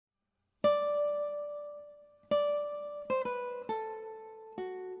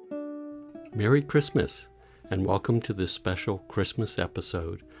Merry Christmas, and welcome to this special Christmas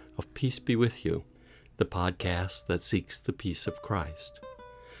episode of Peace Be With You, the podcast that seeks the peace of Christ.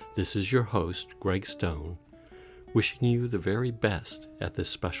 This is your host, Greg Stone, wishing you the very best at this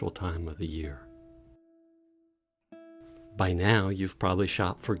special time of the year. By now, you've probably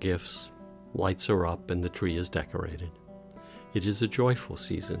shopped for gifts, lights are up, and the tree is decorated. It is a joyful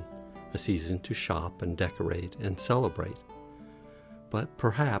season, a season to shop and decorate and celebrate. But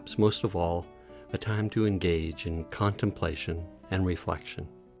perhaps, most of all, a time to engage in contemplation and reflection.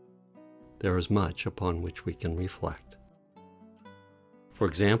 There is much upon which we can reflect. For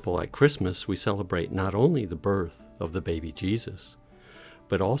example, at Christmas, we celebrate not only the birth of the baby Jesus,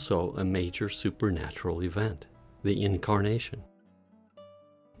 but also a major supernatural event, the Incarnation.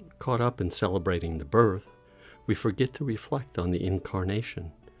 Caught up in celebrating the birth, we forget to reflect on the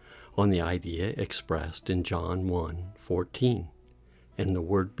Incarnation, on the idea expressed in John 1:14. And the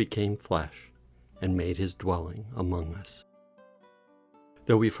Word became flesh and made his dwelling among us.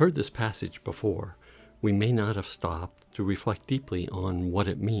 Though we've heard this passage before, we may not have stopped to reflect deeply on what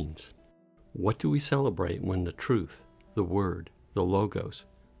it means. What do we celebrate when the truth, the Word, the Logos,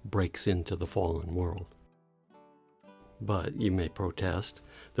 breaks into the fallen world? But, you may protest,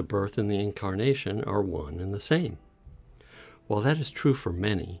 the birth and the Incarnation are one and the same. While that is true for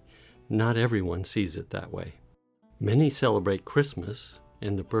many, not everyone sees it that way. Many celebrate Christmas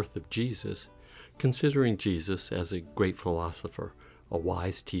and the birth of Jesus, considering Jesus as a great philosopher, a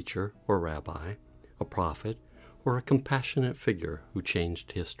wise teacher or rabbi, a prophet, or a compassionate figure who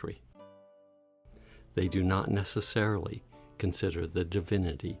changed history. They do not necessarily consider the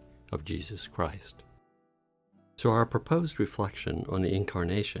divinity of Jesus Christ. So our proposed reflection on the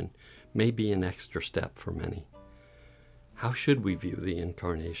Incarnation may be an extra step for many. How should we view the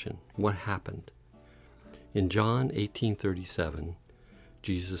Incarnation? What happened? In John 18:37,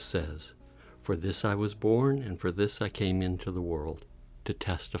 Jesus says, "For this I was born, and for this I came into the world, to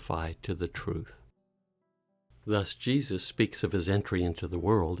testify to the truth." Thus, Jesus speaks of his entry into the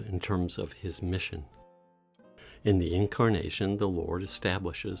world in terms of his mission. In the Incarnation, the Lord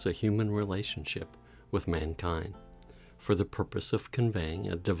establishes a human relationship with mankind for the purpose of conveying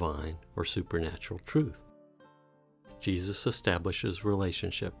a divine or supernatural truth. Jesus establishes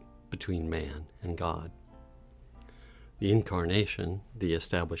relationship between man and God. The Incarnation, the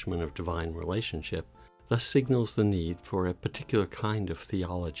establishment of divine relationship, thus signals the need for a particular kind of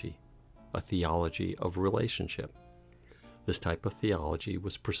theology, a theology of relationship. This type of theology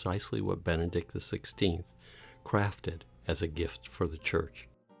was precisely what Benedict XVI crafted as a gift for the Church.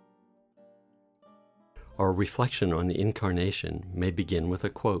 Our reflection on the Incarnation may begin with a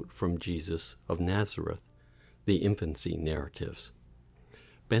quote from Jesus of Nazareth, the Infancy Narratives.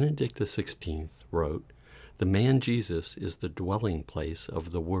 Benedict XVI wrote, "The man Jesus is the dwelling place of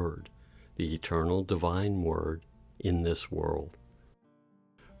the Word, the eternal divine Word in this world."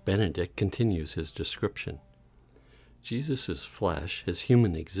 Benedict continues his description. Jesus' flesh, his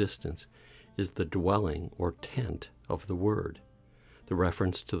human existence, is the dwelling or tent of the Word. The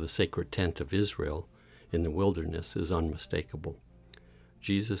reference to the sacred tent of Israel in the wilderness is unmistakable.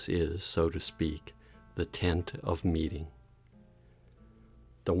 Jesus is, so to speak, the tent of meeting.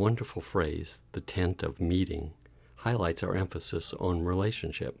 The wonderful phrase, the tent of meeting, highlights our emphasis on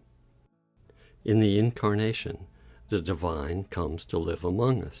relationship. In the Incarnation, the divine comes to live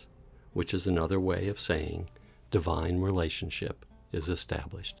among us, which is another way of saying divine relationship is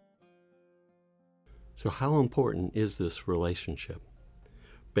established. So how important is this relationship?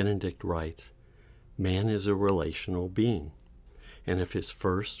 Benedict writes, "Man is a relational being, and if his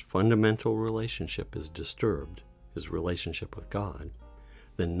first fundamental relationship is disturbed, his relationship with God,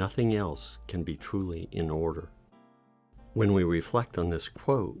 then nothing else can be truly in order." When we reflect on this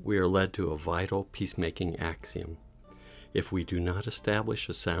quote, we are led to a vital peacemaking axiom. If we do not establish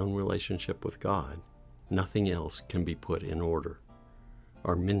a sound relationship with God, nothing else can be put in order.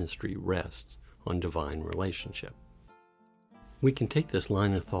 Our ministry rests on divine relationship. We can take this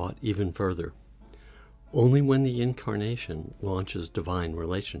line of thought even further. Only when the Incarnation launches divine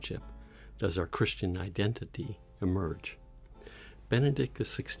relationship does our Christian identity emerge. Benedict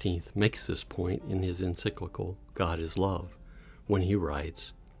XVI makes this point in his encyclical, God is Love, when he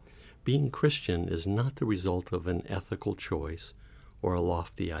writes, "Being Christian is not the result of an ethical choice or a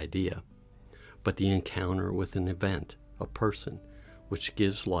lofty idea, but the encounter with an event, a person, which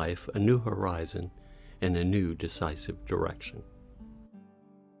gives life a new horizon and a new decisive direction."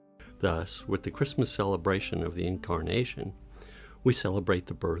 Thus, with the Christmas celebration of the Incarnation, we celebrate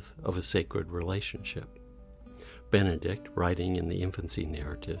the birth of a sacred relationship. Benedict, writing in the Infancy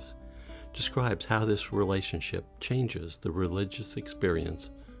Narratives, describes how this relationship changes the religious experience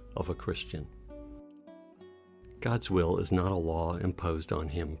of a Christian. God's will is not a law imposed on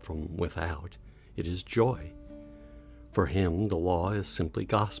him from without. It is joy. For him, the law is simply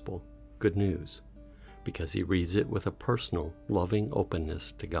gospel, good news, because he reads it with a personal, loving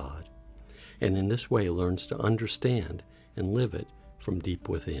openness to God, and in this way learns to understand and live it from deep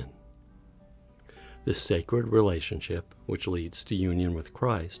within. This sacred relationship, which leads to union with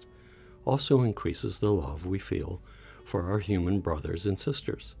Christ, also increases the love we feel for our human brothers and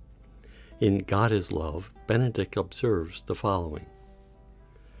sisters. In God is Love, Benedict observes the following: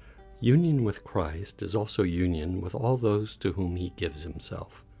 union with Christ is also union with all those to whom he gives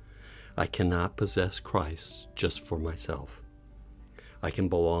himself. I cannot possess Christ just for myself. I can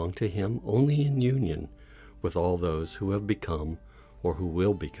belong to him only in union with all those who have become or who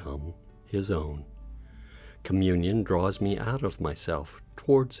will become his own. Communion draws me out of myself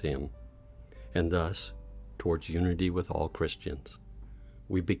towards him, and thus towards unity with all Christians.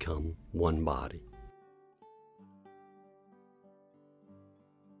 We become one body.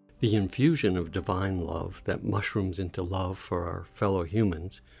 The infusion of divine love that mushrooms into love for our fellow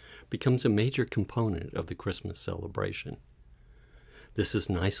humans becomes a major component of the Christmas celebration. This is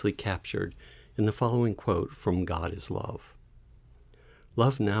nicely captured in the following quote from God is Love.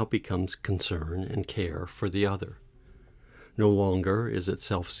 Love now becomes concern and care for the other. No longer is it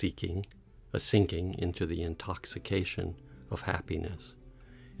self-seeking, a sinking into the intoxication of happiness.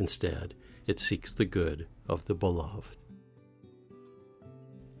 Instead, it seeks the good of the beloved.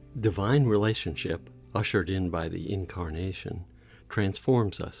 Divine relationship, ushered in by the Incarnation,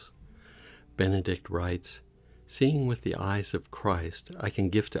 transforms us. Benedict writes, "Seeing with the eyes of Christ, I can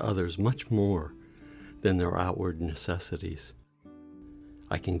give to others much more than their outward necessities.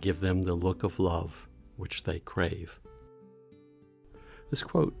 I can give them the look of love which they crave." This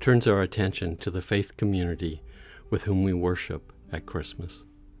quote turns our attention to the faith community with whom we worship at Christmas.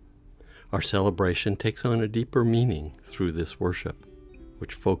 Our celebration takes on a deeper meaning through this worship,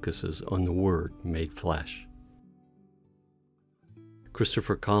 which focuses on the Word made flesh.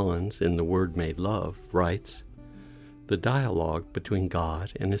 Christopher Collins, in The Word Made Love, writes, "The dialogue between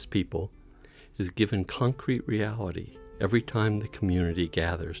God and his people is given concrete reality every time the community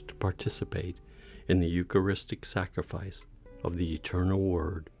gathers to participate in the Eucharistic sacrifice of the eternal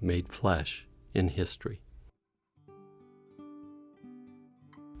Word made flesh in history."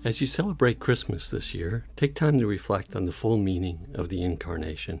 As you celebrate Christmas this year, take time to reflect on the full meaning of the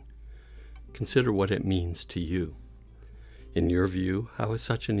Incarnation. Consider what it means to you. In your view, how is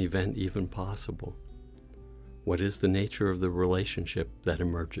such an event even possible? What is the nature of the relationship that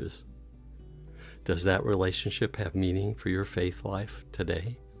emerges? Does that relationship have meaning for your faith life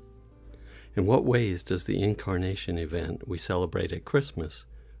today? In what ways does the Incarnation event we celebrate at Christmas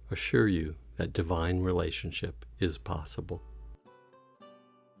assure you that divine relationship is possible?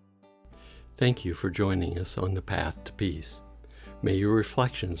 Thank you for joining us on the path to peace. May your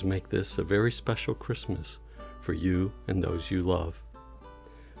reflections make this a very special Christmas for you and those you love.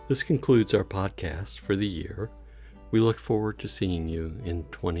 This concludes our podcast for the year. We look forward to seeing you in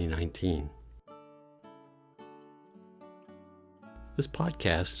 2019. This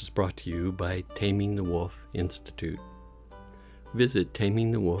podcast is brought to you by Taming the Wolf Institute. Visit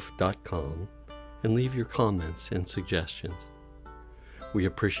tamingthewolf.com and leave your comments and suggestions. We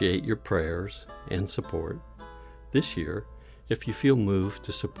appreciate your prayers and support. This year, if you feel moved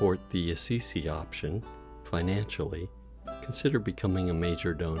to support the Assisi option financially, consider becoming a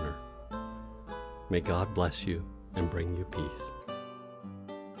major donor. May God bless you and bring you peace.